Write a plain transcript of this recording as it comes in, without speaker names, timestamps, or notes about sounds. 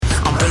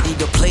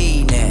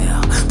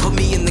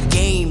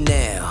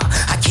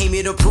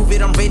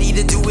prove it, I'm ready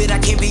to do it, I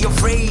can't be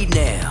afraid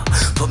now.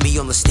 Put me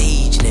on the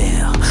stage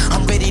now,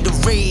 I'm ready to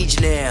rage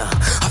now.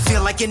 I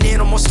feel like an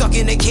animal stuck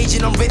in a cage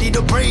and I'm ready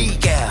to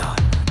break out.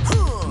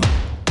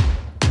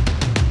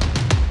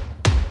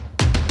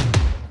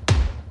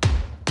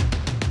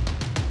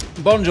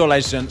 Bonjour,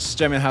 ladies and gents.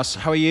 Jamie in the house.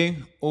 How are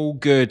you? All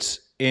good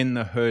in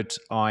the hood,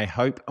 I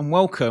hope. And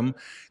welcome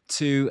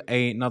to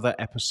another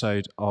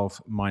episode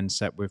of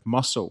Mindset with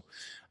Muscle.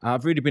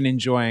 I've really been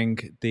enjoying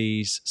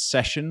these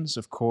sessions.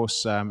 Of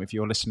course, if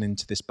you're listening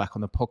to this back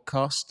on the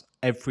podcast,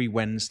 every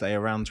Wednesday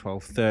around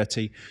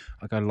 12:30,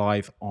 I go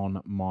live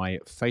on my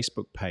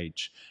Facebook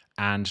page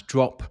and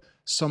drop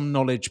some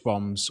knowledge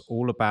bombs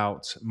all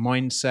about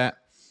mindset,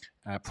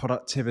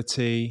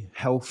 productivity,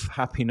 health,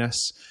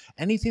 happiness,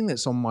 anything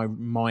that's on my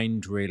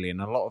mind really.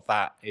 And a lot of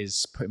that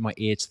is putting my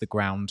ear to the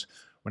ground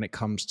when it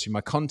comes to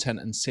my content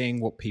and seeing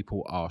what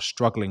people are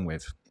struggling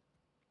with.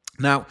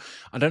 Now,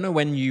 I don't know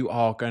when you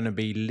are going to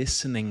be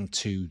listening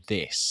to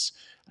this,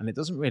 and it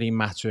doesn't really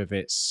matter if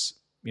it's,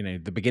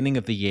 the beginning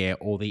of the year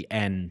or the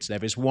end.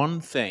 There is one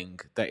thing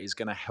that is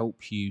going to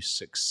help you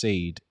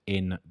succeed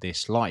in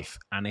this life,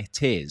 and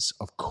it is,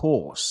 of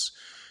course,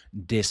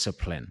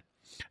 discipline.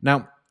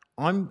 Now,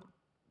 I'm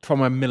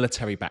from a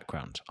military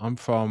background. I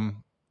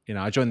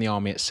joined the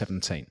army at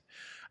 17.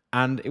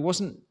 And it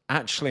wasn't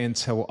actually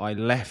until I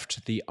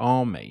left the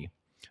army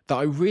that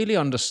I really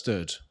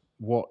understood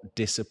what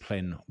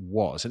discipline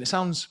was. And it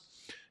sounds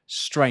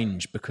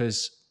strange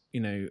because,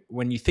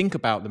 when you think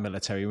about the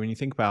military, when you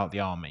think about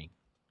the army,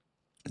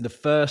 the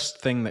first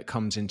thing that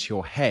comes into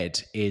your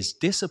head is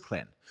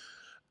discipline.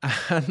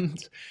 And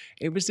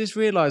it was this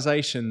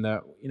realization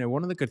that,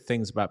 one of the good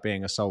things about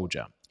being a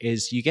soldier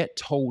is you get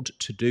told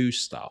to do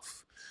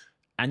stuff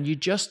and you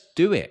just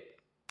do it.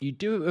 You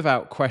do it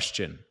without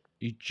question.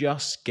 You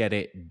just get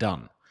it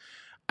done.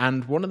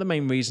 And one of the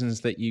main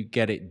reasons that you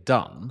get it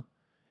done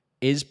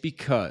is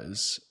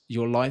because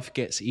your life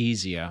gets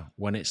easier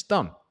when it's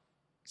done.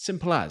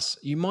 Simple as.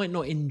 You might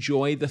not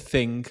enjoy the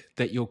thing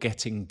that you're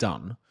getting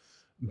done,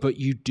 but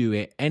you do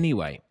it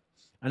anyway.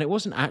 And it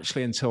wasn't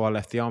actually until I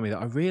left the army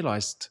that I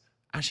realized,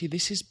 actually,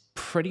 this is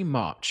pretty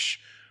much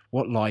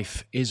what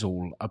life is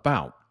all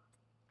about.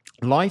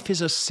 Life is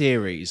a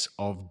series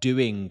of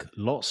doing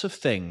lots of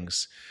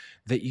things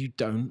that you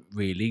don't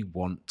really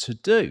want to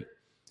do.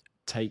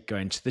 Take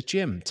going to the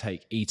gym,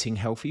 take eating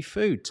healthy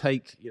food,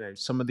 take,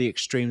 some of the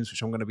extremes,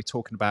 which I'm going to be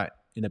talking about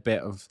in a bit,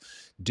 of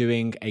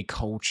doing a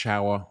cold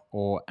shower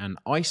or an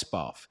ice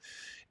bath.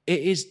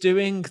 It is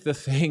doing the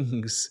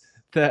things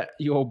that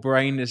your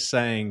brain is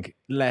saying,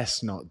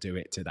 let's not do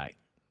it today.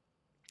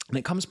 And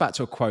it comes back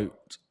to a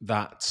quote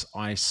that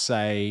I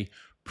say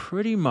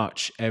pretty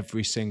much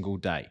every single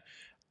day.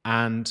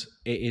 And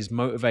it is: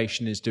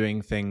 motivation is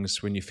doing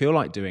things when you feel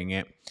like doing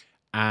it,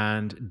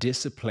 and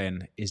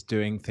discipline is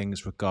doing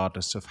things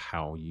regardless of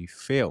how you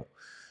feel.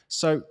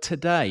 So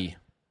today,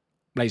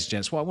 ladies and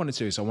gents, what I wanted to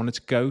do is I wanted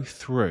to go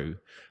through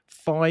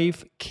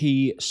 5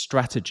 key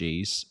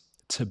strategies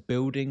to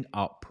building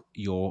up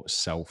your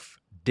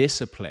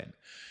self-discipline.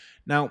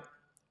 Now,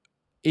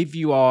 if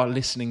you are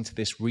listening to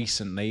this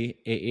recently,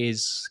 it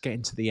is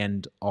getting to the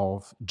end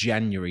of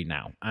January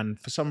now. And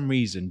for some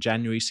reason,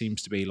 January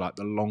seems to be like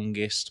the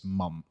longest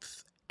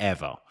month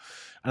ever.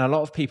 And a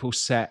lot of people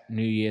set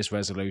New Year's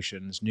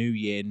resolutions, new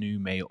year, new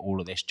me, all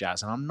of this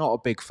jazz. And I'm not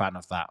a big fan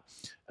of that,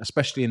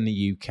 especially in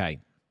the UK,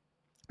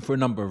 for a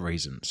number of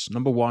reasons.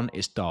 Number 1,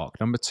 it's dark.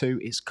 Number 2,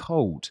 it's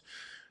cold.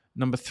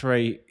 Number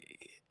 3,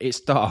 it's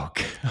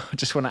dark. I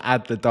just want to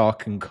add the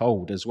dark and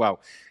cold as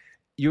well.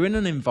 You're in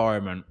an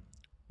environment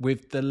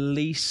with the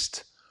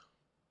least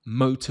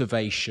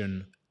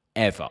motivation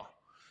ever.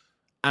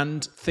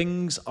 And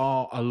things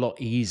are a lot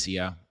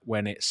easier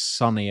when it's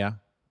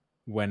sunnier,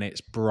 when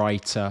it's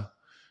brighter,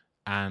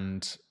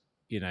 and,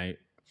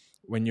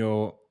 when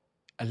you're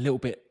a little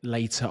bit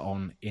later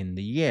on in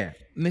the year.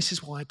 And this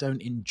is why I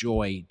don't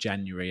enjoy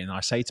January. And I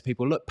say to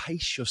people, look,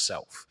 pace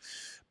yourself.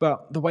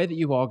 But the way that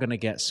you are going to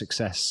get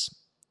success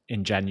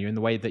in January, and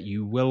the way that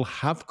you will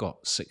have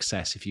got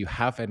success if you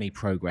have any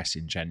progress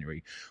in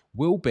January,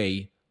 will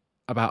be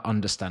about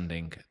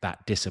understanding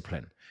that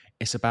discipline.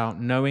 It's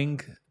about knowing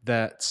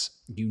that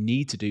you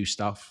need to do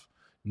stuff,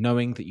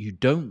 knowing that you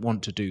don't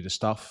want to do the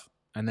stuff,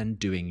 and then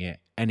doing it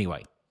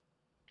anyway.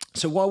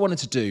 So what I wanted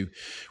to do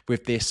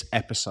with this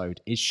episode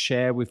is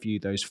share with you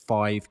those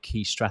 5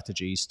 key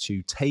strategies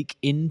to take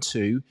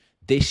into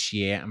this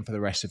year and for the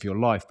rest of your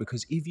life.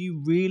 Because if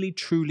you really,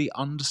 truly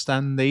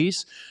understand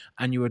these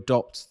and you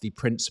adopt the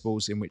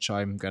principles in which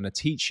I'm going to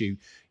teach you,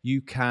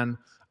 you can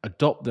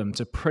adopt them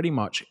to pretty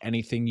much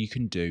anything you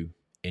can do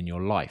in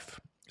your life.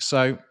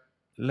 So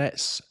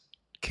let's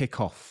kick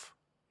off,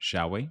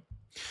 shall we?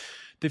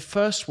 The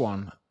first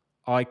one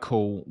I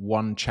call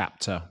 1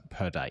 chapter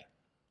per day.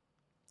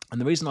 And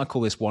the reason I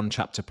call this 1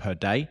 chapter per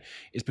day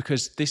is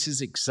because this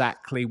is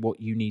exactly what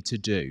you need to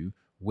do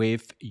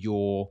with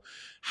your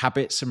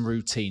habits and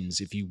routines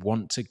if you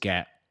want to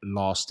get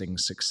lasting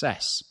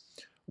success.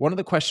 One of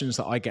the questions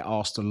that I get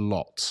asked a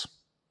lot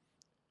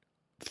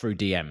through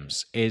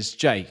DMs is,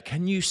 Jay,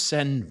 can you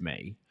send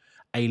me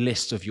a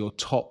list of your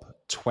top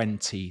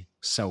 20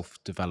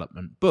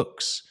 self-development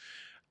books.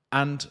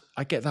 And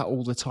I get that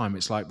all the time.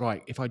 It's like,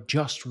 right, if I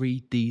just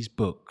read these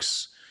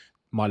books,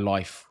 my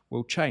life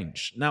will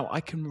change. Now,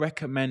 I can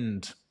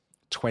recommend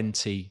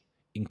 20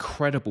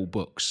 incredible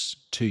books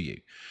to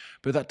you,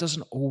 but that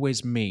doesn't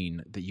always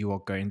mean that you are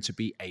going to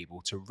be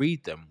able to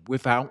read them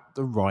without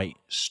the right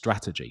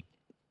strategy.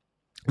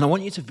 And I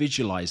want you to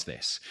visualize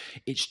this.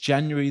 It's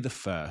January the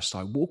 1st.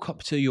 I walk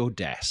up to your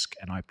desk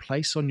and I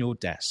place on your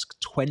desk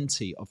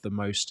 20 of the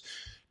most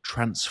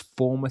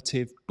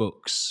transformative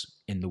books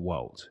in the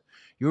world.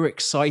 You're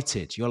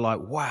excited. You're like,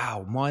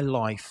 wow, my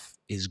life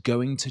is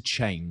going to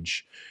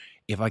change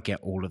if I get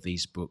all of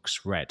these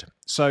books read.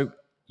 So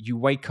you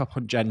wake up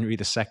on January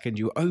the 2nd,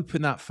 you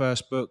open that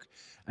first book,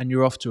 and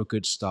you're off to a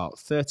good start.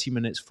 30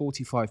 minutes,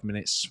 45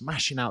 minutes,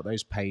 smashing out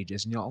those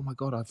pages, and you're like, oh my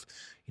God,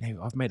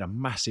 I've made a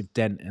massive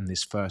dent in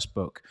this first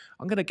book.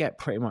 I'm going to get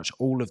pretty much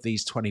all of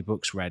these 20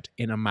 books read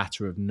in a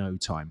matter of no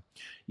time.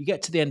 You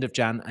get to the end of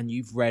Jan, and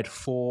you've read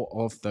 4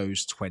 of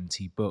those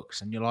 20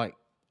 books, and you're like,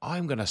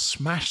 I'm going to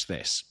smash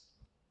this.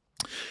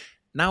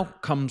 Now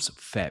comes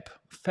Feb.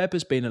 Feb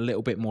has been a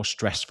little bit more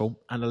stressful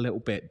and a little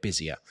bit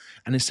busier.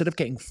 And instead of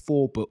getting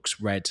 4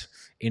 books read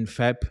in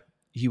Feb,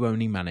 you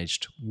only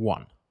managed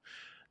 1.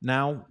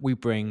 Now we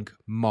bring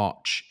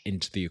March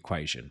into the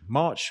equation.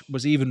 March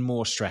was even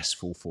more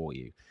stressful for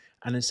you.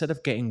 And instead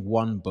of getting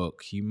 1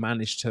 book, you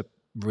managed to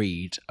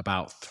read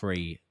about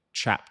 3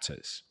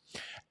 chapters.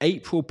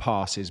 April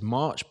passes,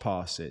 March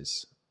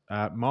passes.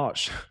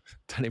 March,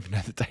 don't even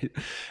know the date.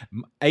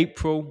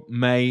 April,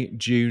 May,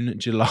 June,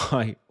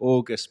 July,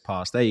 August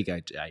passed. There you go,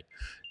 Jay.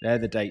 They're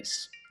the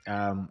dates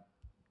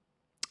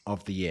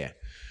of the year.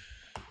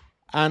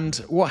 And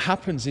what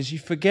happens is you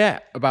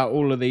forget about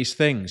all of these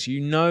things.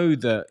 You know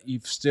that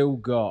you've still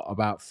got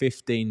about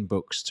 15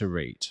 books to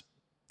read,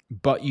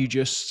 but you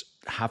just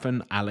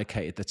haven't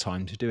allocated the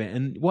time to do it.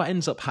 And what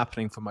ends up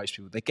happening for most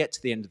people, they get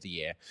to the end of the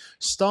year,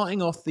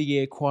 starting off the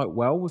year quite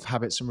well with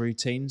habits and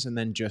routines, and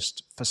then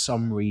just for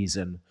some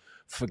reason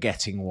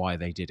forgetting why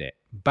they did it.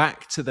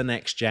 Back to the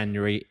next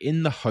January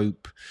in the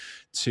hope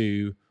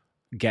to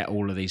get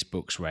all of these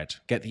books read,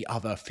 get the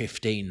other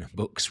 15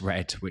 books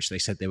read, which they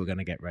said they were going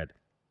to get read.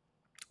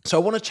 So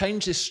I want to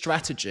change this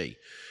strategy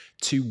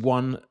to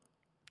 1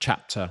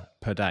 chapter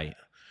per day.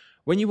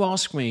 When you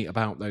ask me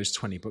about those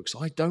 20 books,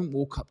 I don't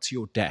walk up to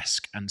your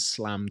desk and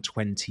slam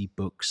 20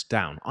 books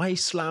down. I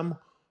slam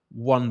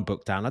 1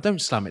 book down. I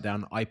don't slam it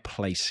down, I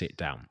place it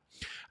down.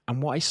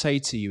 And what I say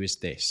to you is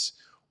this.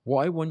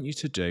 What I want you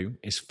to do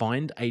is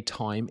find a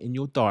time in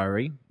your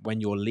diary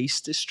when you're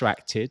least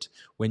distracted,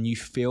 when you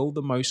feel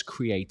the most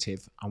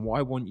creative. And what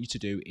I want you to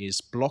do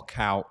is block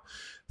out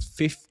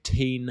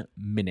 15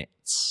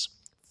 minutes.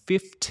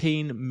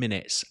 15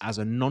 minutes as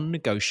a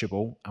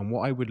non-negotiable. And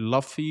what I would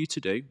love for you to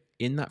do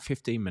in that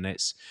 15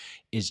 minutes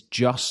is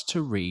just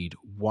to read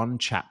 1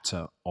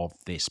 chapter of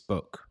this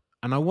book.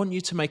 And I want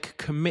you to make a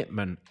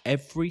commitment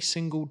every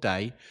single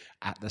day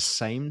at the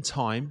same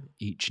time,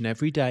 each and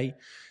every day,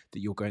 that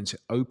you're going to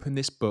open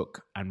this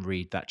book and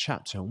read that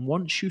chapter. And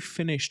once you've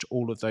finished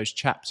all of those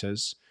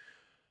chapters,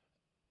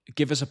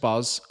 give us a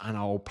buzz and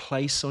I'll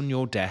place on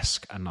your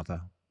desk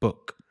another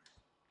book.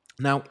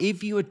 Now,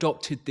 if you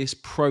adopted this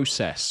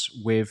process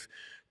with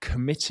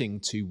committing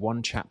to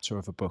 1 chapter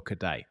of a book a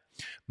day,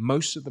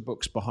 most of the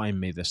books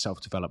behind me, the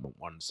self-development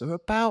ones, they're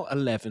about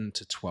 11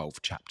 to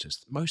 12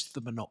 chapters. Most of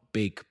them are not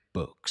big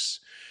books.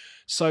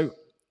 So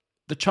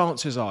the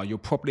chances are you're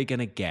probably going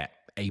to get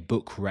a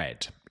book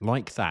read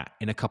like that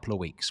in a couple of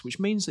weeks, which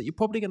means that you're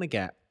probably going to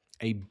get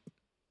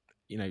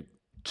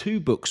 2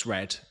 books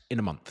read in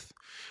a month,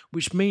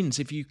 which means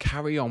if you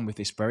carry on with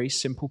this very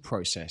simple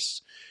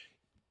process,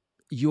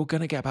 you're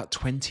going to get about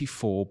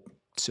 24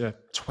 to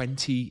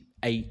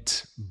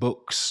 28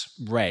 books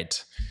read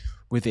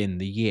within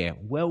the year,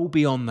 well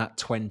beyond that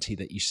 20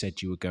 that you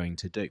said you were going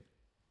to do.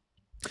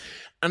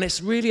 And it's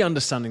really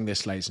understanding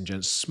this, ladies and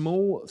gents.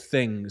 Small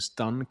things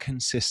done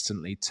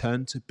consistently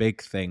turn to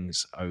big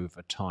things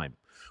over time.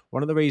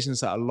 One of the reasons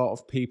that a lot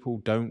of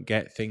people don't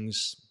get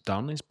things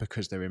done is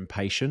because they're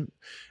impatient,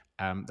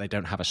 they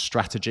don't have a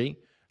strategy,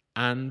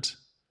 and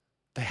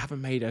they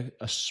haven't made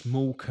a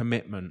small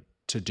commitment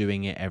to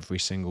doing it every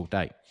single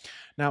day.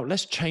 Now,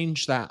 let's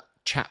change that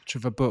chapter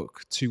of a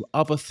book to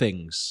other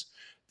things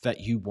that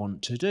you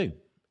want to do.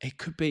 It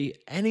could be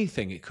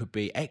anything. It could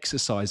be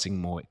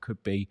exercising more. It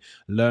could be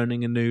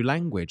learning a new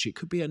language. It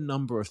could be a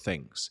number of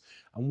things.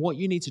 And what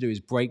you need to do is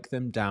break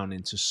them down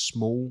into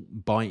small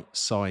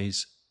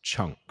bite-sized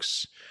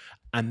chunks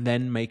and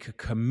then make a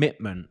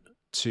commitment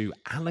to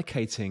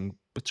allocating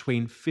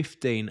between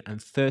 15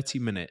 and 30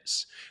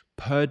 minutes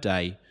per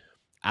day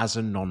as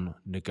a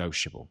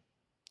non-negotiable.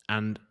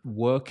 And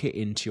work it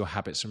into your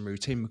habits and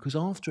routine, because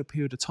after a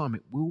period of time,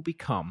 it will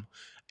become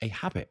a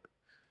habit,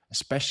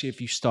 especially if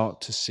you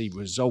start to see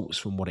results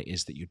from what it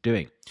is that you're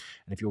doing.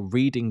 And if you're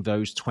reading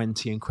those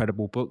 20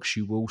 incredible books,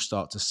 you will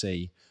start to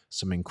see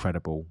some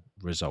incredible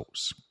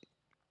results.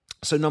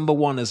 So number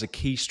 1 is a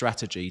key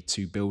strategy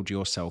to build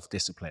your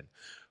self-discipline.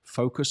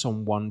 Focus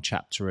on 1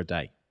 chapter a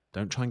day.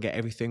 Don't try and get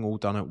everything all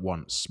done at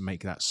once.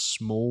 Make that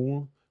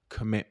small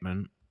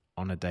commitment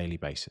on a daily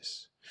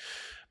basis.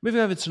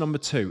 Moving over to number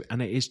 2,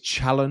 and it is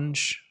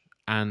challenge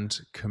and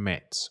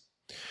commit.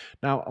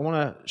 Now, I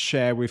want to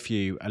share with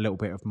you a little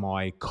bit of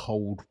my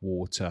cold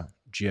water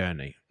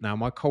journey. Now,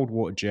 my cold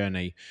water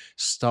journey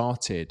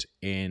started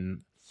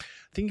in,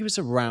 I think it was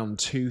around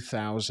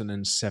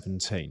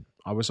 2017.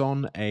 I was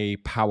on a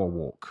power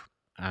walk,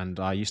 and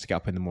I used to get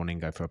up in the morning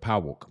and go for a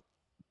power walk.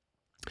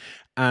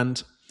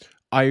 And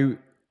it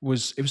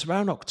was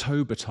around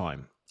October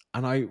time,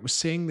 and I was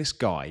seeing this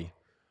guy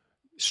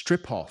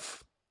strip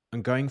off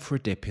and going for a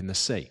dip in the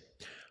sea.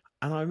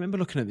 And I remember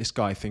looking at this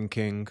guy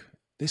thinking,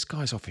 this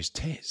guy's off his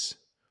tits.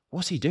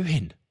 What's he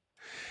doing?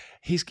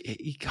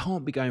 He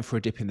can't be going for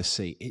a dip in the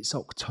sea. It's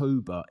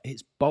October.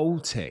 It's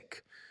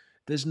Baltic.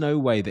 There's no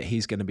way that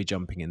he's going to be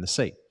jumping in the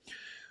sea.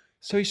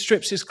 So he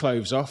strips his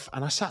clothes off,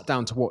 and I sat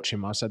down to watch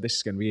him. I said, this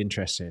is going to be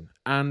interesting.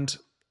 And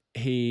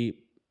he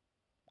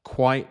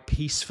quite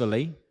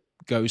peacefully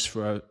goes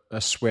for a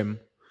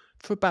swim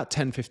for about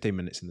 10, 15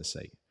 minutes in the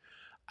sea.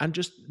 And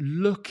just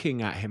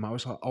looking at him, I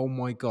was like, oh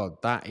my God,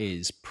 that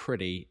is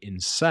pretty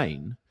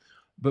insane,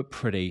 but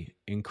pretty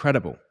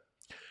incredible.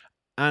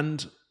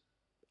 And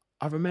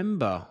I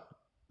remember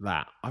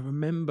that. I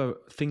remember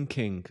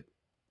thinking,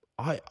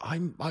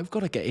 I've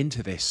got to get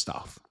into this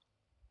stuff.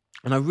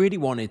 And I really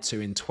wanted to,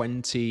 in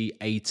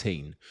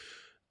 2018,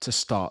 to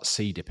start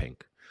sea dipping.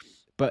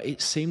 But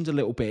it seemed a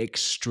little bit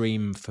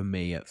extreme for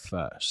me at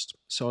first.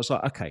 So I was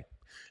like, okay,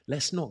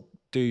 let's not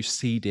do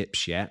sea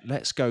dips yet.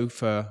 Let's go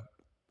for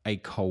a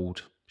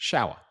cold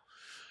shower.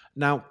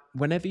 Now,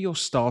 whenever you're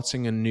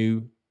starting a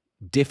new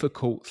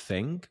difficult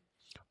thing,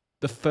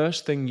 the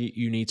first thing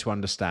you need to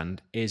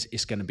understand is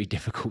it's going to be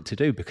difficult to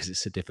do because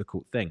it's a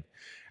difficult thing.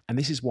 And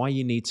this is why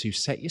you need to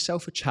set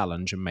yourself a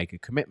challenge and make a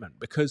commitment,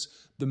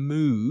 because the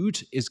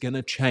mood is going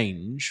to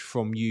change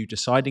from you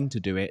deciding to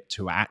do it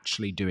to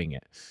actually doing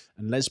it.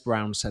 And Les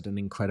Brown said an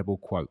incredible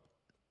quote.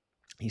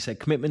 He said,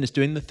 commitment is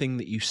doing the thing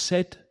that you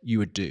said you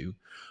would do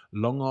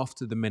long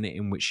after the minute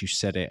in which you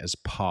said it has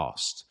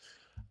passed.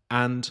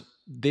 And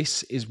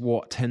this is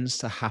what tends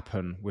to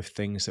happen with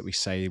things that we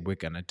say we're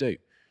going to do.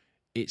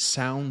 It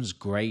sounds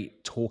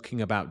great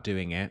talking about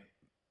doing it,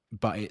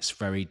 but it's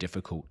very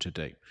difficult to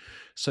do.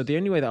 So the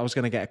only way that I was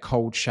going to get a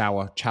cold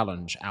shower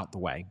challenge out the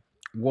way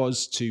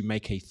was to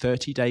make a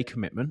 30-day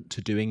commitment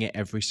to doing it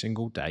every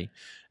single day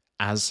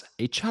as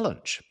a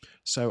challenge.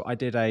 So I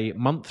did a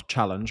month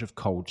challenge of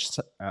cold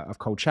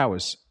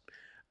showers.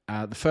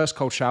 The first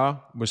cold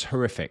shower was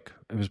horrific.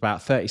 It was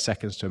about 30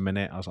 seconds to a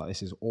minute. I was like,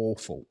 this is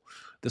awful.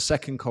 The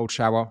second cold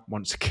shower,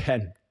 once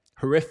again,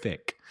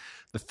 horrific.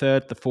 The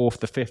third, the fourth,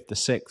 the fifth, the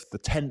sixth, the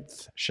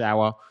 10th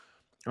shower,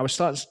 I was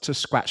starting to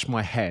scratch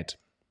my head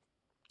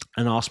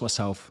and ask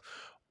myself,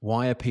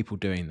 why are people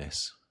doing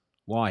this?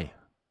 Why?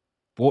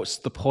 What's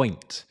the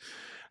point?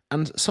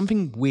 And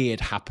something weird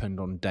happened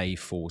on day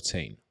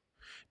 14.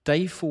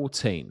 Day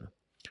 14,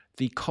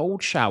 the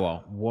cold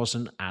shower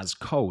wasn't as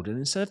cold. And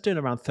instead of doing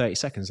around 30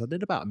 seconds, I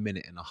did about a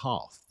minute and a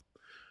half.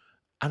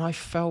 And I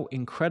felt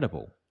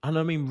incredible. And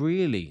I mean,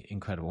 really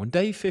incredible. On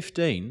day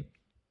 15,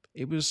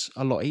 it was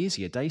a lot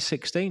easier. Day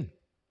 16,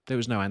 there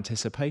was no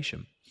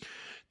anticipation.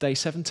 Day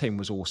 17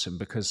 was awesome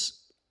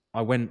because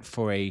I went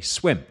for a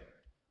swim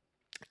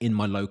in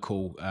my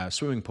local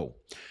swimming pool.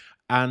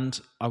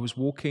 And I was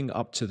walking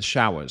up to the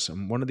showers,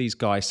 and one of these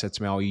guys said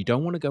to me, oh, you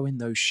don't want to go in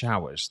those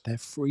showers. They're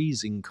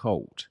freezing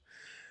cold.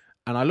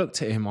 And I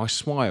looked at him, I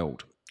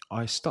smiled.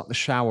 I stuck the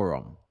shower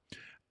on,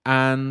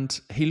 and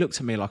he looked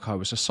at me like I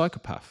was a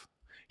psychopath.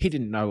 He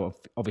didn't know,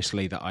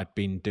 obviously, that I'd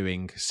been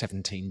doing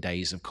 17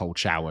 days of cold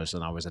showers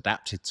and I was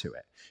adapted to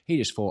it. He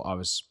just thought I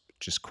was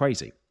just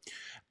crazy.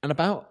 And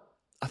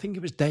I think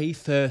it was day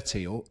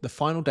 30 or the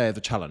final day of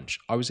the challenge,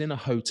 I was in a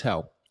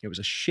hotel. It was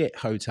a shit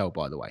hotel,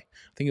 by the way.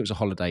 I think it was a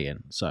Holiday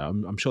Inn. So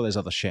I'm sure there's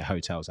other shit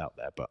hotels out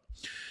there, but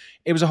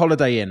it was a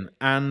Holiday Inn.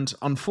 And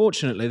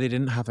unfortunately, they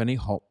didn't have any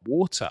hot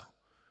water.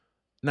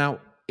 Now,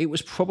 it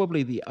was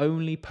probably the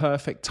only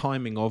perfect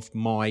timing of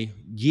my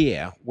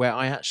year where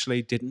I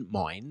actually didn't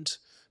mind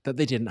that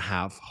they didn't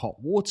have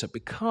hot water,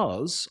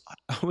 because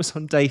I was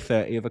on day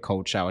 30 of a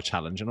cold shower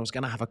challenge and I was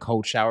going to have a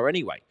cold shower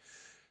anyway.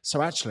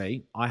 So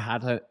actually, I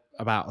had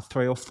about a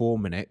 3 or 4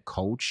 minute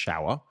cold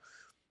shower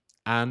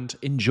and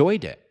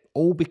enjoyed it,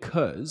 all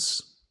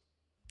because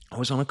I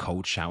was on a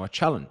cold shower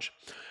challenge.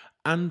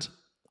 And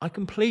I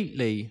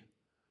completely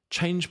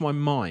changed my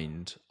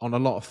mind on a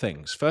lot of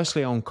things.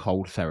 Firstly, on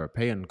cold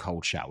therapy and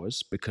cold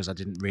showers, because I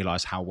didn't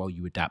realize how well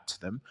you adapt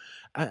to them.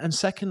 And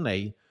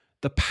secondly,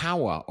 the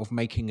power of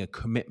making a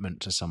commitment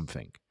to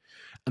something.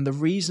 And the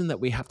reason that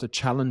we have to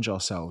challenge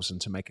ourselves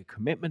and to make a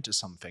commitment to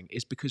something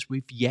is because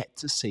we've yet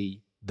to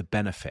see the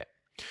benefit.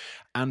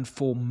 And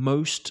for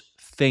most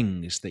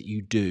things that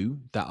you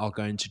do that are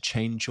going to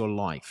change your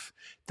life,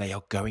 they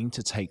are going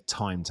to take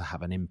time to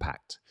have an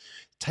impact.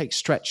 Take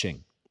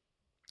stretching.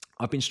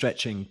 I've been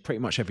stretching pretty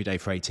much every day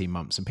for 18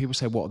 months, and people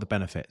say, what are the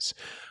benefits?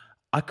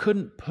 I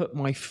couldn't put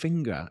my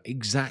finger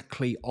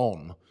exactly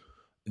on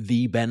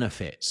the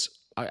benefits.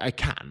 I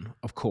can,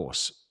 of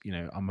course,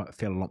 I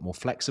feel a lot more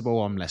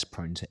flexible. I'm less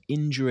prone to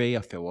injury.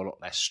 I feel a lot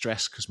less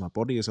stress because my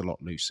body is a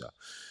lot looser.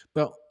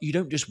 But you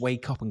don't just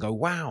wake up and go,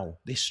 wow,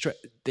 this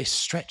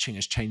stretching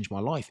has changed my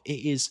life.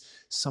 It is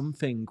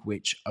something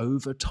which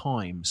over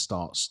time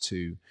starts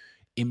to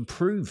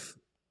improve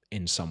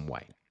in some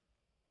way.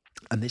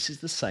 And this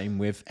is the same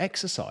with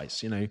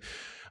exercise.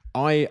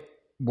 I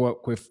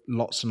work with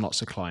lots and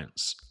lots of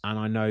clients, and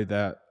I know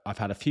that I've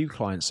had a few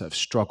clients that have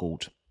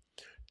struggled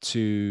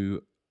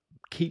to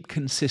keep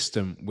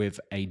consistent with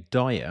a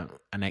diet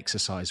and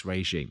exercise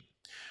regime,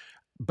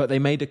 but they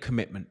made a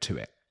commitment to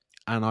it.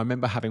 And I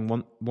remember having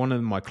one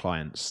of my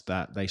clients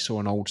that they saw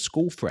an old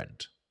school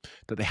friend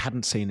that they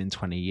hadn't seen in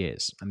 20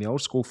 years. And the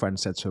old school friend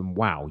said to him,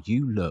 wow,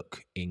 you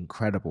look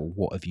incredible.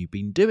 What have you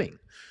been doing?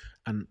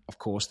 And of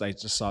course, they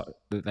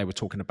were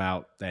talking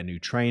about their new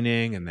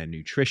training and their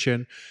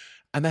nutrition.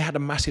 And they had a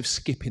massive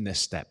skip in their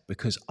step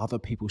because other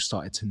people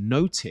started to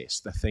notice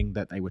the thing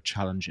that they were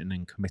challenging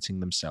and committing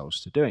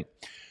themselves to doing.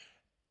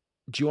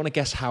 Do you want to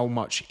guess how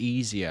much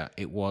easier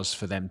it was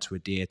for them to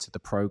adhere to the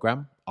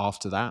program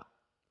after that?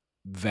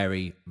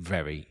 Very,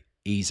 very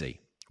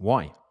easy.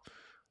 Why?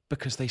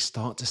 Because they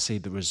start to see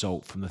the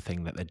result from the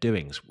thing that they're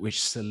doing,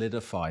 which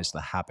solidifies the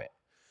habit.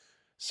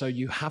 So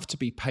you have to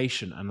be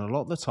patient, and a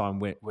lot of the time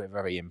we're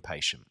very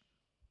impatient,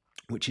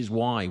 which is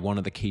why one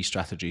of the key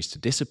strategies to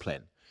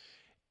discipline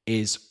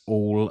is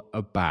all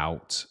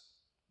about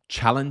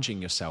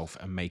challenging yourself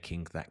and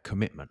making that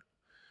commitment.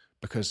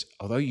 Because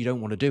although you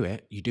don't want to do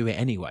it, you do it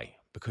anyway.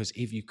 Because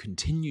if you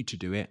continue to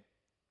do it,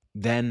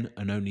 then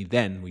and only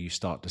then will you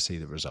start to see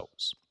the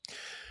results.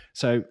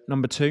 So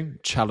number 2,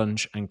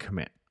 challenge and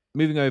commit.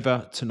 Moving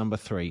over to number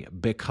 3,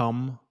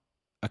 become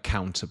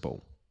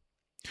accountable.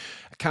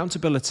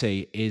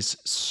 Accountability is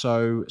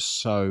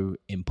so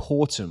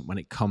important when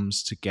it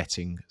comes to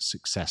getting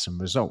success and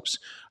results.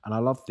 And I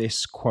love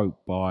this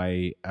quote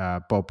by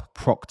Bob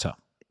Proctor.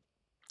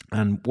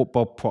 And what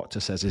Bob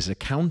Proctor says is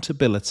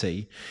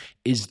accountability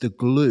is the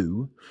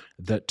glue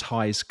that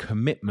ties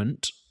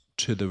commitment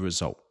to the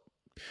result.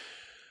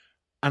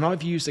 And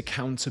I've used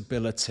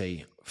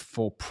accountability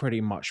for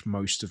pretty much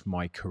most of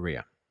my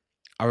career.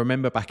 I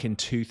remember back in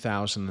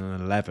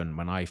 2011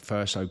 when I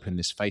first opened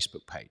this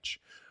Facebook page,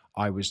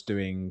 I was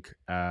doing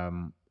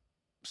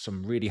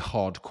some really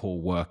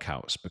hardcore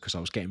workouts because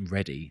I was getting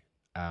ready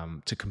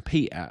to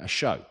compete at a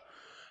show.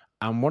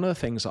 And one of the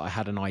things that I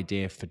had an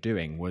idea for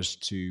doing was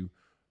to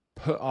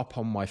put up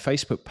on my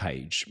Facebook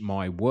page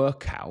my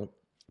workout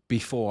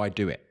before I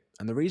do it.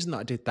 And the reason that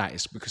I did that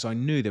is because I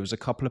knew there was a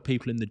couple of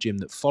people in the gym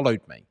that followed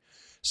me.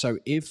 So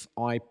if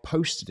I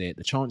posted it,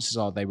 the chances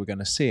are they were going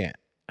to see it.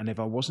 And if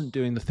I wasn't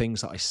doing the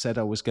things that I said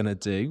I was going to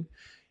do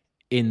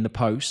in the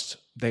post,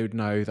 they would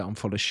know that I'm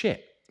full of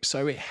shit.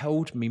 So it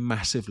held me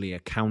massively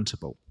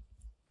accountable.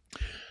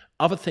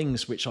 Other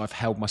things which I've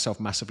held myself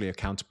massively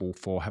accountable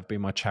for have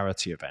been my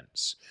charity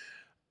events.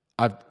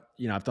 I've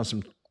done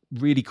some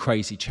really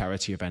crazy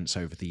charity events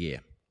over the year,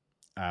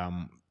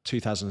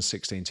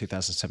 2016,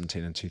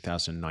 2017, and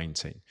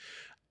 2019.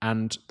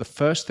 And the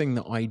first thing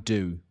that I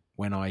do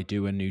when I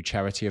do a new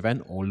charity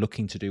event or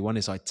looking to do one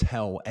is I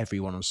tell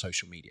everyone on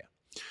social media.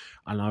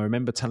 And I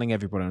remember telling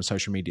everybody on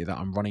social media that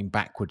I'm running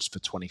backwards for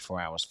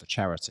 24 hours for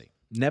charity.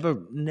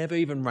 Never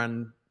even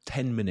ran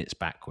 10 minutes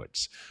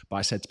backwards, but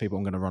I said to people,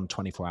 I'm going to run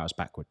 24 hours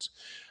backwards.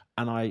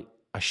 And I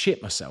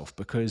shit myself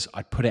because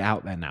I put it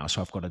out there now,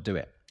 so I've got to do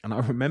it. And I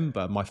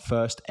remember my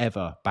first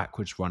ever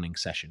backwards running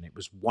session. It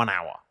was 1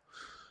 hour,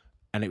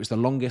 and it was the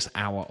longest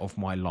hour of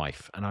my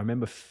life. And I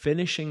remember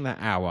finishing that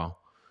hour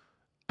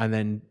and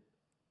then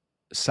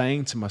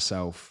saying to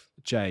myself,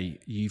 Jay,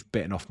 you've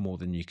bitten off more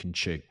than you can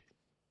chew.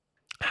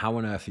 How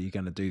on earth are you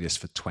going to do this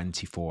for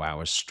 24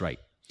 hours straight?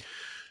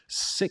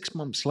 6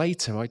 months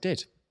later, I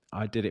did.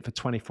 I did it for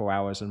 24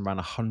 hours and ran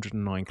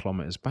 109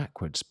 kilometers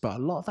backwards. But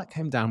a lot of that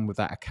came down with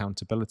that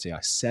accountability. I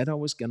said I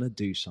was going to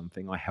do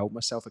something. I held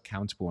myself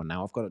accountable. And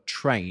now I've got to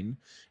train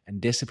and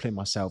discipline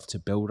myself to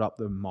build up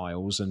the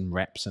miles and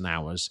reps and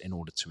hours in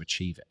order to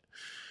achieve it.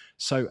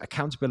 So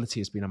accountability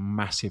has been a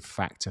massive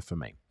factor for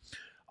me.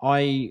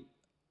 I,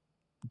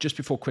 just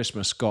before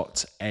Christmas,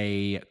 got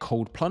a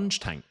cold plunge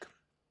tank.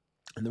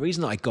 And the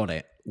reason that I got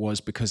it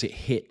was because it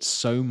hit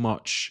so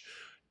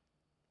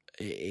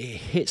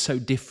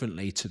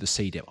differently to the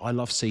sea dip. I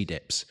love sea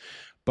dips,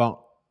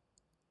 but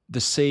the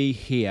sea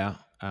here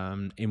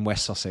in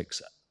West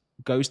Sussex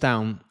goes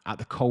down at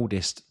the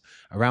coldest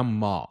around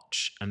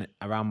March, and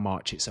around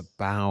March it's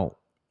about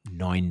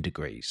 9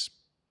 degrees,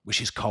 which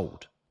is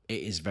cold.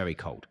 It is very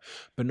cold,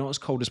 but not as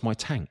cold as my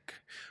tank.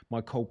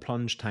 My cold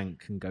plunge tank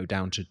can go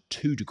down to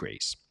 2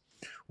 degrees,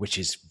 which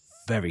is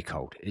very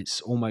cold. It's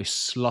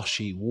almost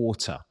slushy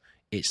water.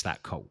 It's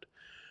that cold.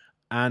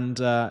 And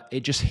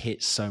it just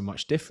hits so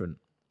much different.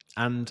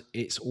 And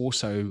it's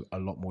also a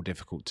lot more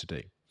difficult to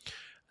do.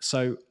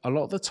 So a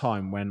lot of the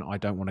time when I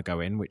don't want to go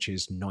in, which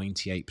is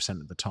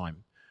 98% of the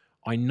time,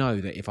 I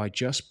know that if I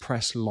just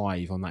press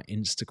live on that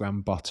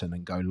Instagram button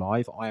and go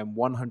live, I am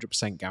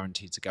 100%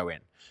 guaranteed to go in.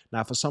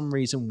 Now, for some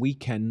reason,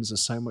 weekends are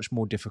so much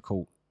more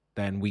difficult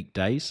than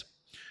weekdays.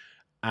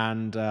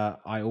 and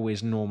I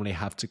always normally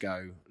have to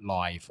go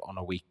live on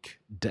a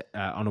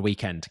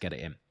weekend to get it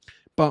in.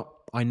 But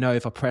I know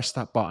if I press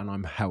that button,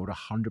 I'm held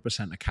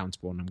 100%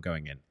 accountable and I'm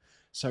going in.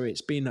 So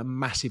it's been a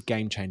massive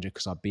game changer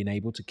because I've been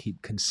able to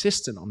keep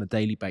consistent on a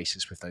daily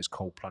basis with those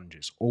cold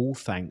plunges, all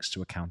thanks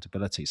to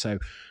accountability. So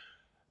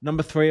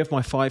number 3 of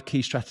my 5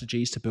 key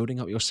strategies to building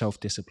up your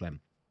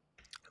self-discipline: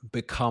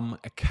 become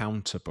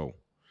accountable.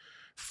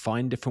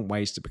 Find different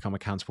ways to become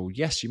accountable.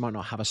 Yes, you might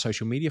not have a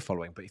social media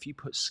following, but if you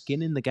put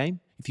skin in the game,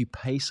 if you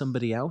pay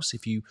somebody else,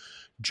 if you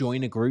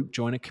join a group,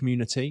 join a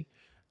community,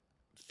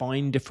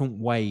 find different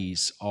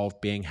ways of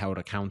being held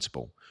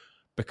accountable,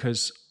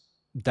 because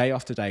day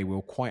after day,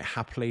 we'll quite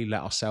happily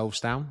let ourselves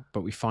down, but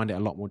we find it a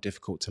lot more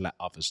difficult to let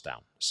others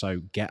down.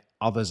 So get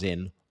others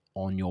in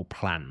on your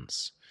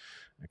plans.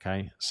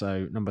 Okay.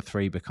 So number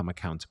 3, become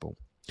accountable.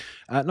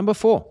 Number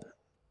 4,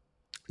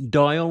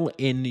 dial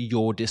in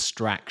your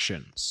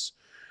distractions.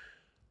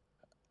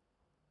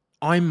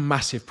 I'm a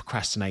massive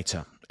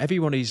procrastinator.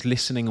 Everyone who's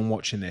listening and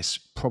watching this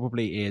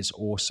probably is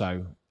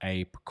also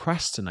a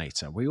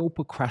procrastinator. We all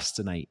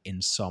procrastinate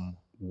in some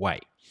way.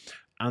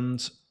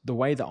 And the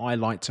way that I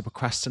like to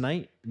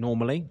procrastinate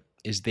normally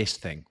is this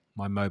thing,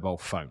 my mobile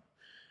phone.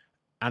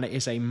 And it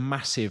is a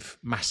massive,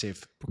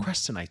 massive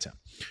procrastinator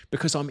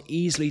because I'm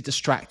easily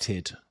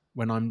distracted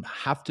when I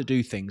have to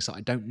do things that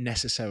I don't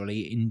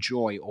necessarily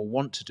enjoy or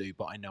want to do,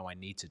 but I know I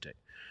need to do.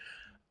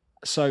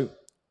 So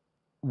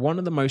one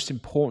of the most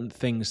important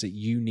things that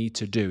you need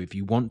to do if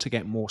you want to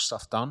get more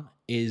stuff done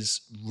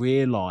is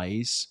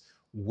realize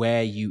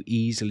where you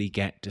easily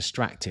get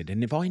distracted.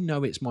 And if I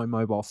know it's my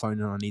mobile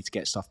phone and I need to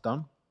get stuff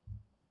done,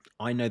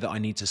 I know that I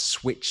need to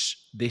switch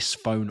this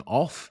phone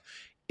off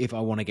if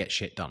I want to get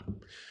shit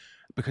done.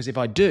 Because if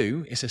I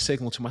do, it's a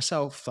signal to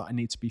myself that I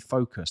need to be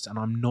focused and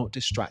I'm not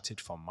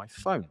distracted from my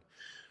phone.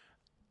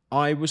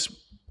 I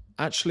was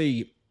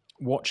actually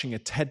watching a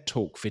TED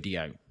Talk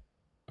video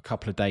a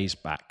couple of days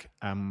back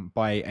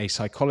by a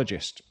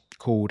psychologist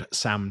called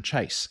Sam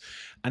Chase.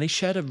 And he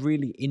shared a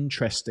really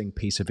interesting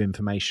piece of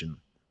information.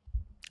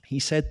 He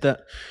said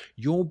that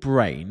your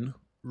brain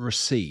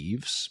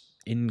receives,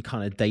 in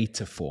kind of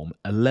data form,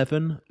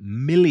 11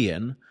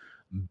 million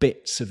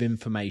bits of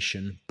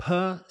information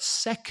per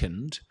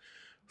second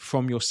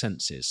from your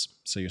senses.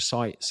 So your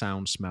sight,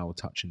 sound, smell,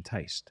 touch, and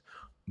taste.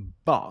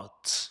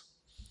 But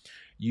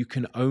you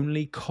can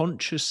only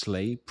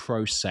consciously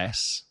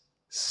process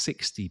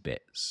 60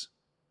 bits.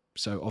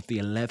 So of the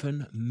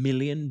 11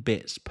 million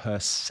bits per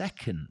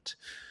second,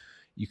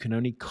 you can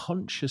only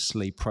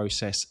consciously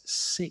process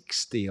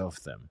 60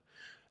 of them.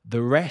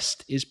 The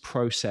rest is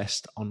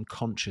processed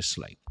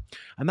unconsciously.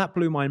 And that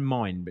blew my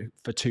mind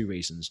for 2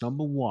 reasons.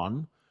 Number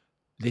 1,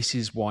 this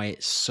is why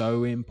it's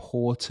so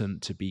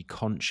important to be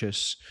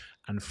conscious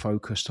and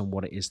focused on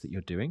what it is that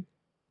you're doing.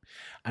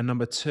 And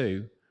number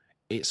 2,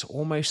 it's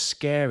almost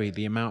scary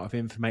the amount of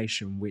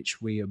information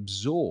which we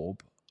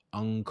absorb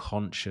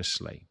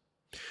unconsciously,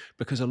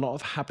 because a lot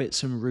of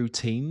habits and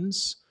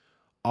routines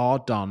are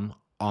done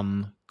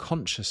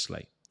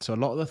unconsciously. So a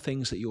lot of the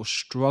things that you're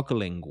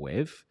struggling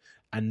with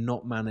and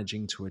not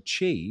managing to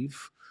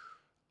achieve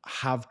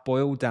have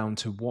boiled down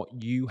to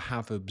what you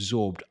have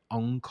absorbed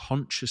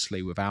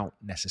unconsciously without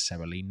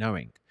necessarily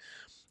knowing.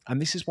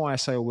 And this is why I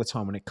say all the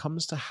time, when it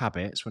comes to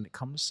habits, when it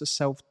comes to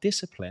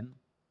self-discipline,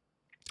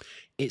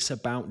 it's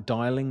about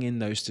dialing in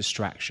those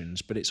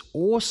distractions, but it's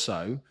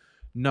also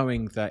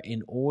knowing that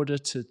in order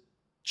to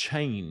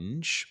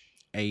change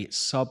a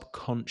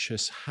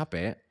subconscious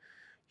habit,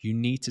 you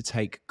need to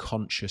take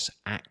conscious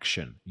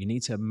action. You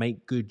need to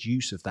make good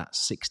use of that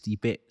 60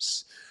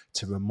 bits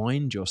to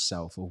remind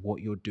yourself of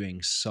what you're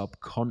doing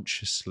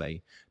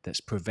subconsciously that's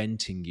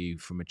preventing you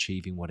from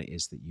achieving what it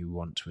is that you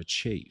want to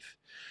achieve.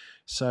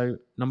 So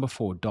number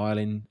 4, dial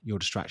in your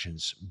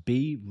distractions.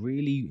 Be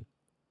really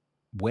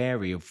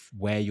wary of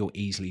where you're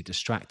easily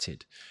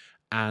distracted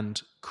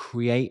and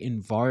create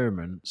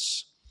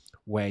environments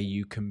where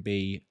you can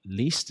be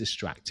least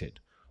distracted.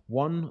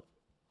 One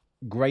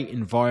great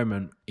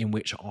environment in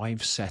which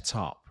I've set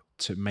up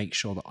to make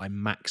sure that I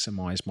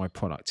maximize my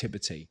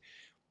productivity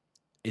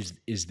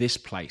is this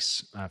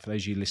place. For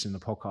those of you listening to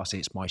the podcast,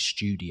 it's my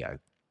studio.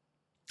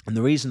 And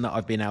the reason that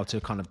I've been able to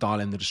kind of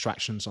dial in the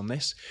distractions on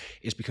this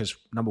is because,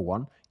 number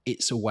 1,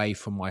 it's away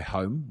from my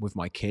home with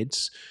my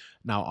kids.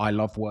 Now, I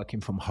love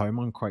working from home.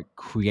 I'm quite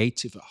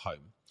creative at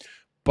home.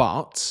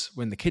 But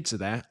when the kids are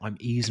there, I'm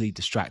easily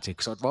distracted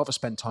because I'd rather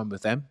spend time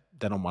with them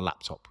than on my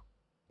laptop.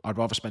 I'd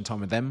rather spend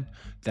time with them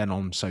than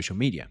on social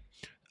media.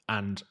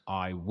 And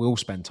I will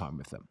spend time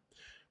with them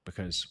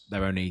because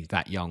they're only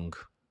that young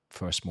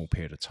for a small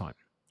period of time.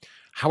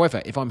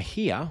 However, if I'm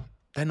here,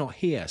 they're not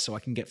here, so I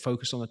can get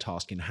focused on the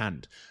task in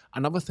hand.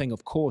 Another thing,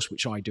 of course,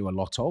 which I do a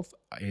lot of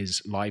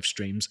is live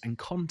streams and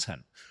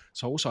content.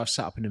 So also I've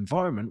set up an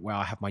environment where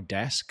I have my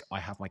desk, I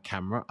have my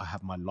camera, I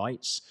have my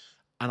lights,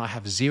 and I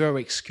have zero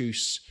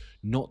excuse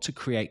not to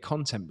create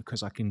content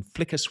because I can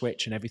flick a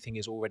switch and everything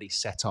is already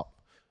set up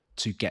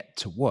to get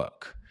to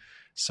work.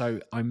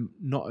 So I'm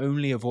not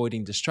only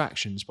avoiding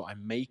distractions, but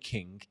I'm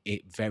making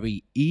it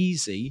very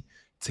easy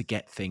to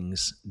get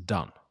things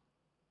done.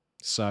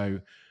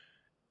 So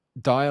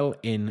dial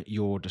in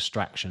your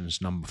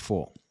distractions, number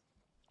 4.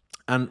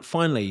 And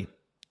finally,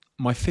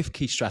 my 5th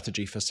key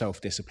strategy for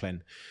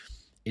self-discipline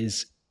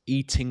is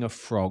eating a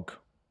frog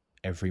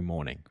every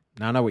morning.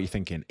 Now, I know what you're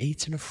thinking.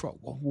 Eating a frog?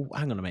 Well,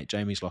 hang on a minute.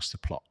 Jamie's lost the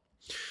plot.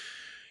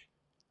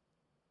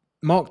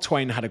 Mark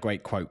Twain had a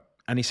great quote,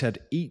 and he said,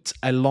 "Eat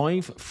a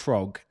live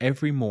frog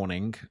every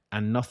morning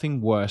and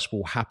nothing worse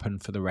will happen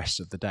for the rest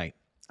of the day."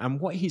 And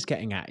what he's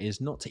getting at is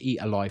not to eat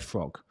a live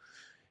frog.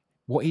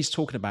 What he's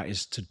talking about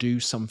is to do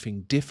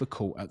something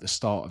difficult at the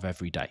start of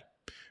every day.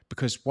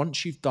 Because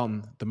once you've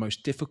done the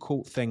most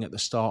difficult thing at the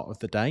start of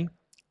the day,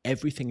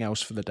 everything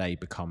else for the day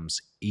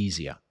becomes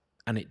easier.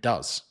 And it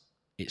does.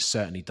 It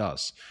certainly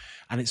does.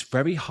 And it's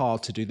very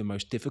hard to do the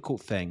most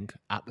difficult thing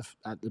at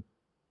the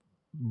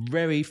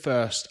very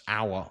first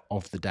hour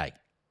of the day,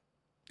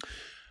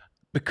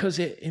 because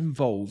it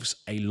involves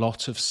a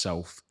lot of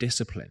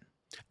self-discipline.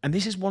 And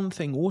this is one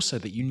thing also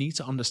that you need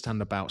to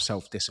understand about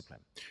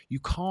self-discipline. You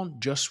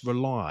can't just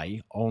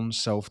rely on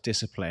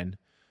self-discipline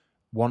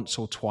once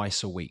or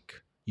twice a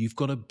week. You've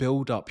got to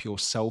build up your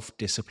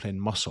self-discipline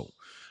muscle.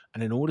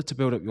 And in order to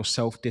build up your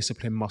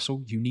self-discipline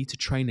muscle, you need to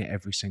train it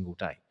every single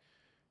day.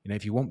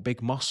 If you want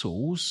big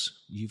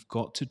muscles, you've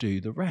got to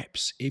do the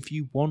reps. If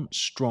you want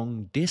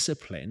strong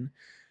discipline,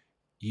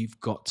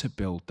 you've got to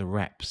build the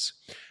reps.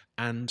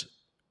 And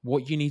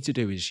what you need to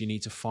do is you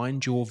need to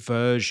find your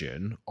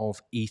version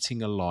of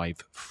eating a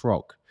live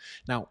frog.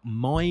 Now,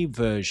 my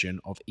version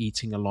of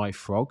eating a live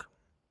frog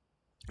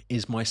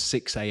is my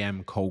 6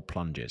 a.m. cold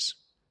plunges,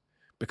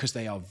 because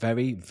they are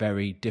very,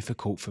 very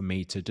difficult for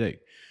me to do.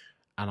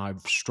 And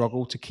I've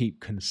struggled to keep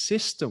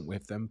consistent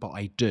with them, but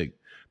I do.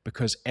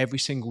 Because every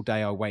single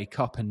day I wake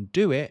up and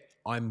do it,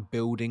 I'm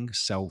building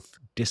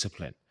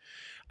self-discipline.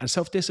 And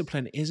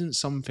self-discipline isn't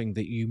something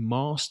that you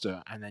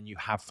master and then you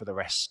have for the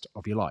rest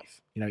of your life.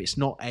 It's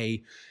not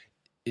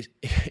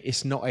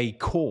a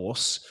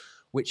course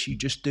which you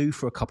just do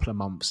for a couple of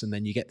months and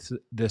then you get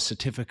the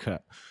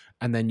certificate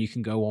and then you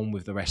can go on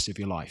with the rest of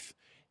your life.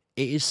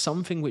 It is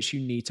something which you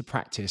need to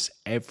practice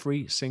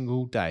every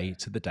single day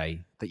to the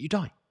day that you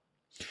die.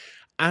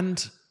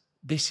 And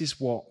this is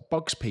what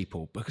bugs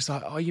people, because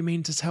you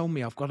mean to tell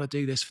me I've got to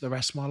do this for the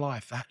rest of my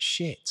life? That's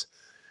shit.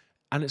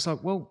 And it's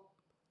like, well,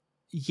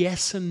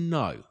 yes and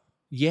no.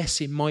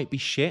 Yes, it might be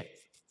shit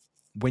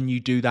when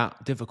you do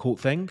that difficult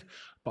thing,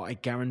 but I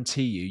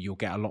guarantee you'll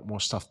get a lot more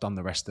stuff done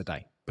the rest of the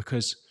day,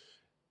 because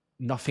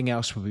nothing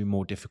else will be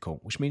more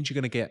difficult, which means you're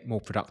going to get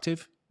more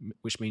productive,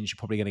 which means you're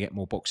probably going to get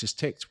more boxes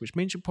ticked, which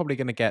means you're probably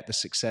going to get the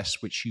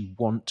success which you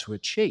want to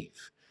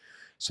achieve.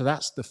 So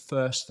that's the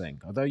first thing.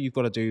 Although you've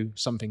got to do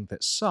something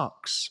that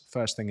sucks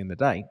first thing in the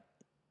day,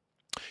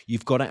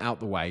 you've got it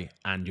out the way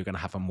and you're going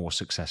to have a more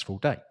successful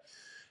day.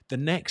 The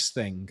next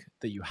thing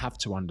that you have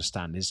to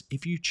understand is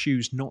if you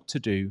choose not to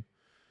do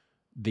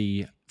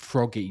the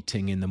frog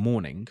eating in the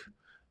morning,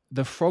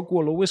 the frog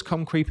will always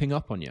come creeping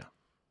up on you.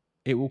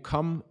 It will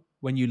come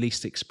when you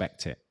least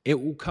expect it. It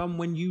will come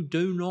when you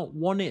do not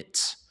want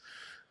it.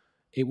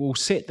 It will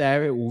sit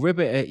there, it will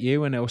ribbit at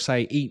you and it will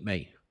say, "Eat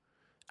me."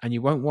 And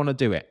you won't want to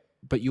do it,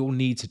 but you'll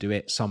need to do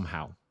it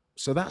somehow.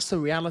 So that's the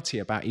reality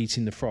about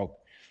eating the frog.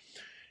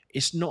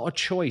 It's not a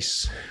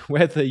choice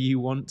whether you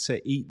want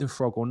to eat the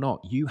frog or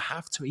not. You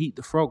have to eat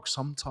the frog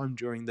sometime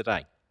during the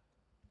day.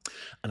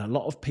 And a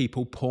lot of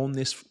people pawn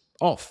this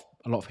off.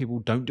 A lot of people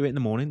don't do it in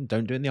the morning,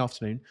 don't do it in the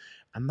afternoon.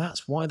 And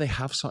that's why they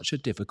have such a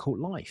difficult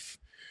life.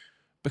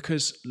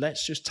 Because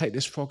let's just take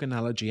this frog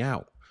analogy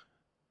out.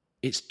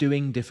 It's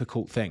doing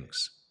difficult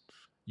things.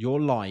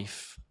 Your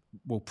life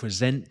will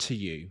present to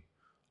you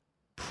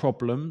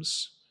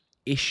problems,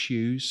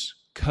 issues,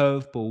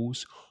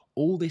 curveballs.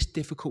 All this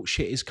difficult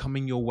shit is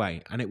coming your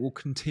way, and it will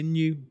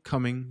continue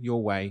coming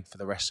your way for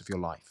the rest of your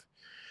life.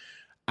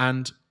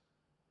 And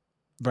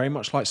very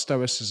much like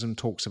Stoicism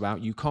talks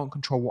about, you can't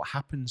control what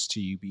happens to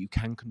you, but you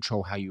can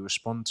control how you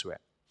respond to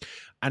it.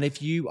 And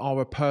if you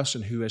are a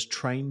person who has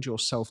trained your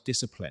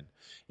self-discipline,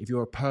 if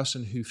you're a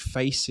person who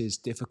faces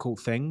difficult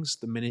things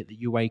the minute that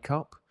you wake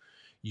up,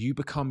 you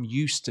become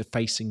used to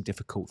facing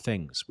difficult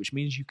things, which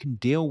means you can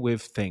deal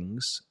with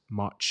things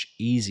much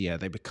easier.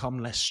 They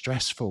become less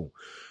stressful.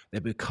 They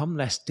become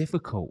less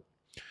difficult.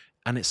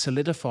 And it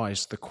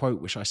solidifies the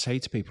quote which I say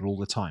to people all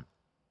the time: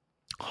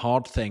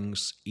 hard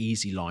things,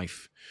 easy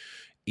life.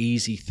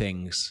 Easy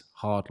things,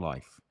 hard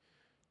life.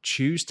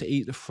 Choose to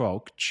eat the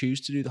frog.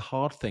 Choose to do the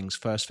hard things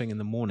first thing in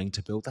the morning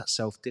to build that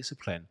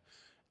self-discipline.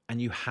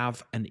 And you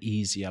have an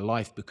easier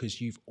life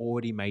because you've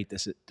already made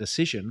this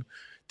decision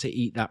to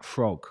eat that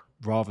frog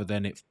rather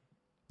than it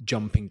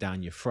jumping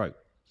down your throat.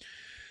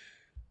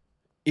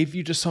 If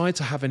you decide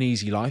to have an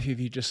easy life, if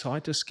you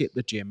decide to skip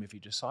the gym, if you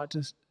decide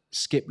to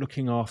skip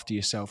looking after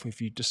yourself,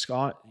 if you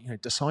decide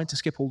to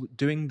skip all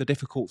doing the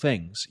difficult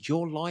things,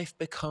 your life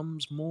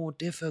becomes more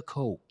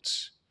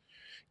difficult.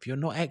 If you're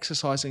not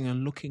exercising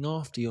and looking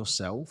after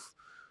yourself,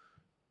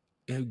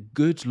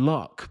 good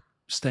luck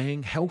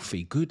staying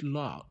healthy. Good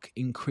luck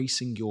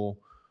increasing your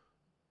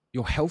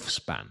health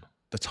span,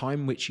 the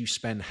time which you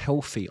spend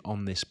healthy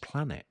on this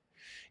planet.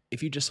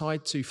 If you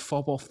decide to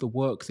fob off the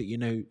work that you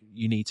know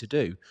you need to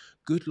do,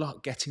 good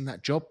luck getting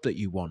that job that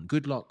you want.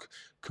 Good luck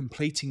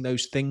completing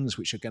those things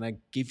which are going to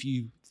give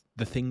you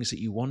the things that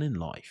you want in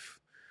life.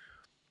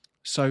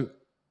 So,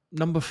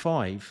 number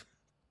 5,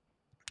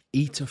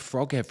 eat a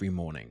frog every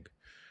morning.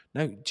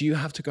 Now, do you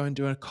have to go and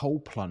do a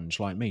cold plunge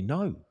like me?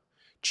 No.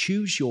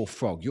 Choose your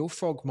frog. Your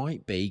frog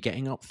might be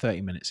getting up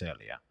 30 minutes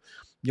earlier.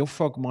 Your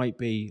frog might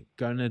be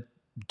going to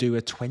do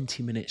a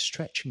 20-minute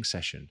stretching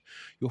session.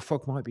 Your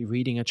frog might be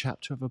reading a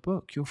chapter of a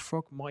book. Your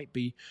frog might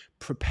be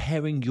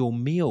preparing your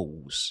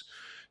meals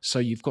so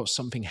you've got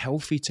something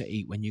healthy to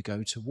eat when you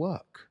go to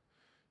work.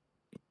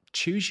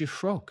 Choose your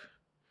frog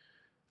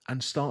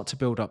and start to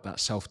build up that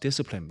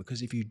self-discipline,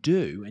 because if you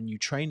do and you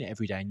train it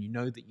every day and you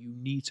know that you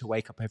need to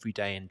wake up every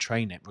day and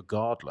train it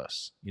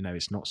regardless,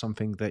 it's not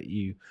something that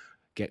you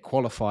get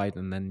qualified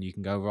and then you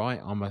can go,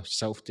 right, I'm a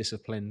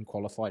self-disciplined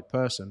qualified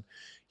person.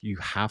 You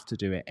have to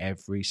do it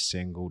every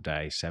single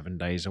day, 7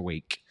 days a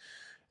week,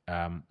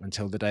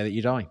 until the day that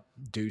you die.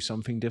 Do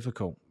something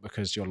difficult,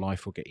 because your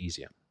life will get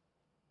easier.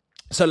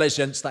 So, ladies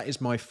and gents, that is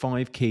my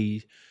 5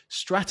 key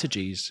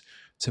strategies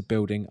to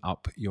building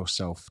up your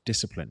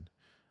self-discipline.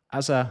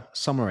 As a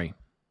summary,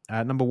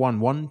 number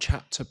 1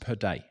 chapter per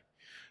day.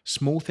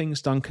 Small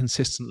things done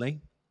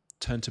consistently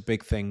turn to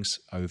big things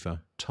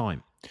over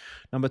time.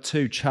 Number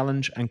 2,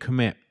 challenge and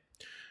commit.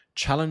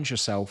 Challenge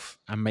yourself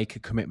and make a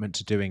commitment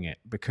to doing it,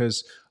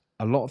 because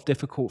a lot of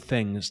difficult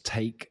things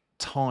take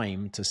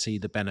time to see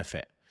the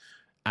benefit.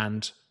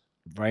 And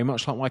very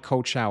much like my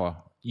cold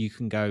shower, you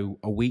can go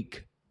a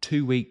week,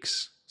 2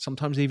 weeks,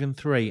 sometimes even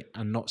 3,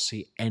 and not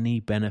see any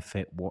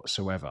benefit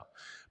whatsoever.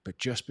 But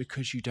just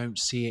because you don't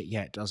see it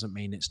yet doesn't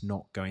mean it's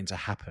not going to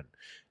happen.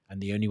 And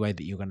the only way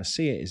that you're going to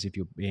see it is if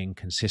you're being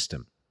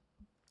consistent.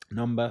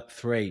 Number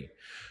 3,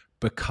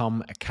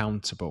 become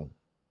accountable.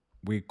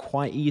 We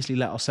quite easily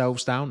let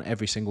ourselves down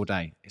every single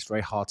day. It's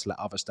very hard to let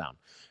others down.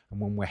 And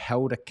when we're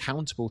held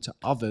accountable to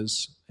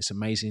others, it's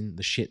amazing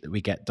the shit that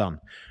we get done.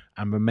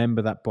 And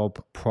remember that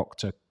Bob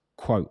Proctor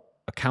quote,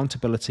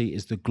 accountability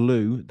is the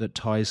glue that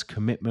ties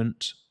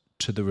commitment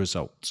to the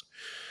result.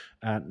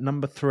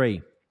 Number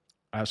 4,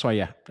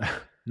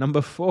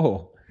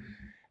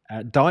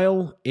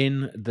 dial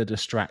in the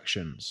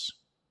distractions.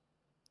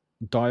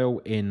 Dial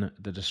in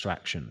the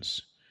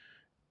distractions.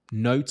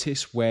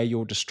 Notice where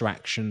your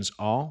distractions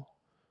are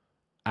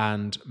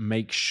and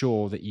make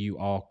sure that you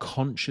are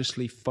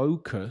consciously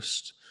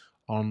focused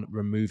on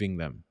removing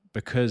them.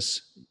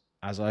 Because,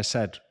 as I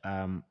said,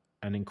 an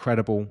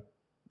incredible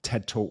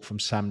TED talk from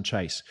Sam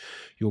Chase,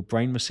 your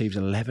brain receives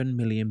 11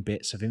 million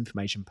bits of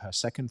information per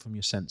second from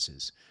your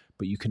senses,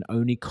 but you can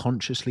only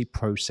consciously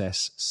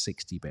process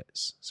 60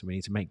 bits. So we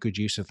need to make good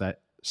use of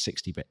that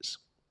 60 bits.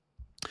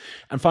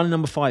 And finally,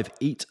 number 5,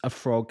 eat a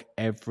frog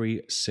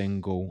every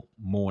single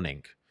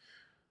morning.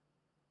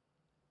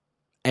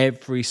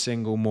 Every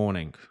single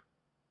morning.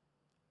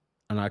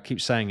 And I keep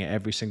saying it,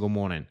 every single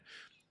morning.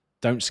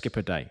 Don't skip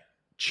a day.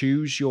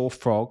 Choose your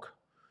frog.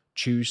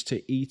 Choose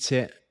to eat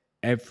it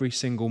every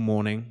single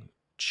morning.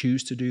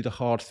 Choose to do the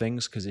hard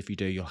things, because if you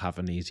do, you'll have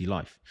an easy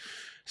life.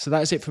 So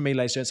that's it for me,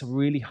 ladies and gents. I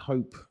really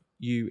hope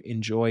you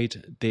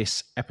enjoyed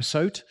this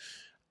episode,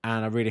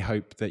 and I really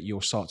hope that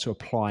you'll start to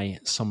apply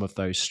some of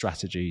those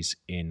strategies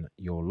in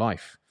your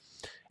life.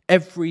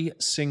 Every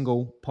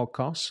single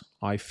podcast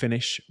I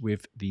finish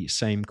with the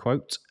same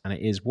quote, and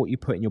it is, what you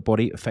put in your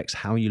body affects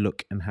how you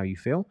look and how you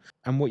feel,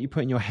 and what you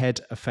put in your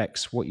head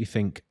affects what you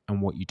think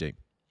and what you do.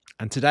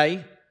 And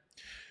today,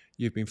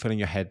 you've been filling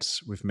your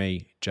heads with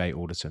me, Jay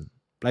Alderton.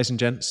 Ladies and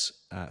gents,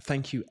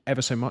 thank you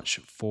ever so much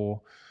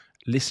for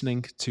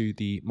listening to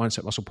the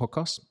Mindset Muscle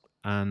podcast,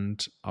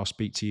 and I'll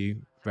speak to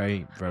you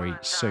very, very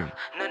soon.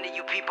 None of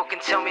you people can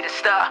tell me to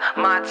stop.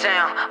 My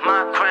town,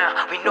 my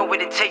crown. We know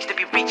what it takes to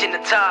be reaching the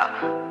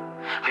top.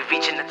 We're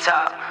reaching the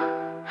top.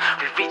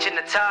 We're reaching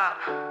the top.